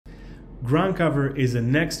Groundcover is a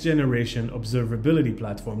next-generation observability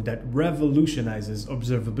platform that revolutionizes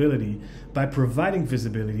observability by providing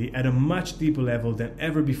visibility at a much deeper level than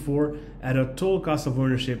ever before at a total cost of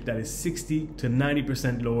ownership that is 60 to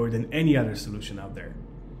 90% lower than any other solution out there.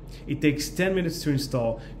 It takes 10 minutes to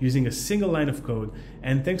install using a single line of code,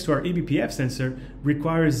 and thanks to our eBPF sensor,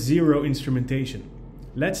 requires zero instrumentation.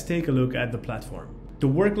 Let's take a look at the platform. The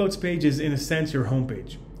workloads page is in a sense your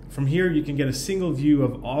homepage. From here, you can get a single view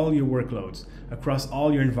of all your workloads across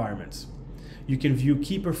all your environments. You can view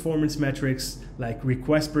key performance metrics like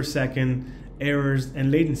requests per second, errors,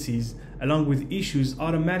 and latencies, along with issues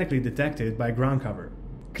automatically detected by groundcover.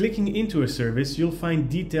 Clicking into a service, you'll find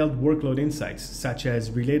detailed workload insights such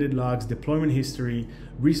as related logs, deployment history,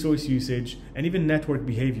 resource usage, and even network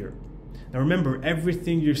behavior. Now remember,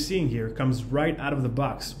 everything you're seeing here comes right out of the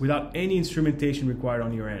box without any instrumentation required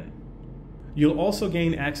on your end. You'll also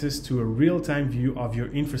gain access to a real-time view of your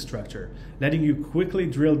infrastructure, letting you quickly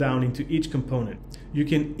drill down into each component. You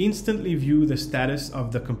can instantly view the status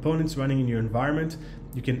of the components running in your environment.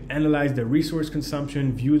 You can analyze the resource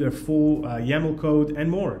consumption, view their full YAML code,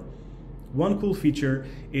 and more. One cool feature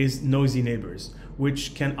is noisy neighbors,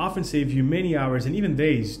 which can often save you many hours and even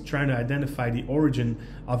days trying to identify the origin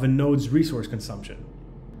of a node's resource consumption.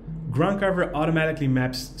 Groundcover automatically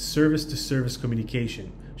maps service-to-service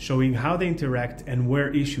communication, showing how they interact and where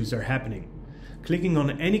issues are happening. Clicking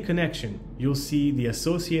on any connection, you'll see the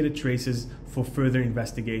associated traces for further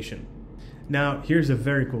investigation. Now, here's a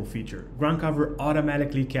very cool feature. Groundcover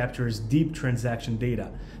automatically captures deep transaction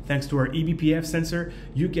data. Thanks to our eBPF sensor,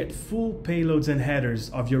 you get full payloads and headers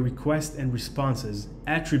of your requests and responses,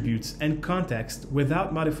 attributes, and context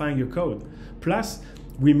without modifying your code. Plus,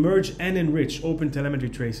 we merge and enrich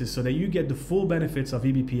OpenTelemetry traces so that you get the full benefits of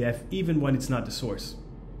eBPF even when it's not the source.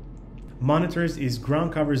 Monitors is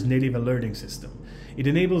Groundcover's native alerting system. It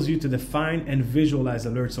enables you to define and visualize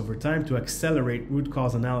alerts over time to accelerate root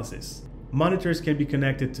cause analysis. Monitors can be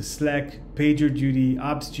connected to Slack, PagerDuty,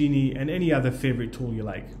 OpsGenie, and any other favorite tool you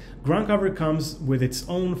like. Groundcover comes with its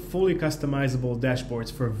own fully customizable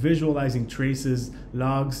dashboards for visualizing traces,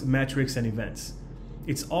 logs, metrics, and events.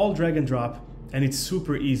 It's all drag and drop, and it's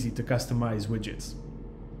super easy to customize widgets.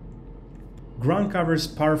 Groundcover's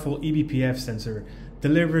powerful eBPF sensor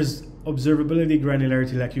delivers observability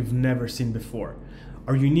granularity like you've never seen before.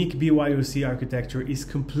 Our unique BYOC architecture is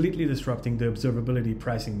completely disrupting the observability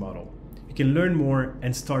pricing model. You can learn more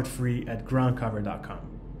and start free at groundcover.com.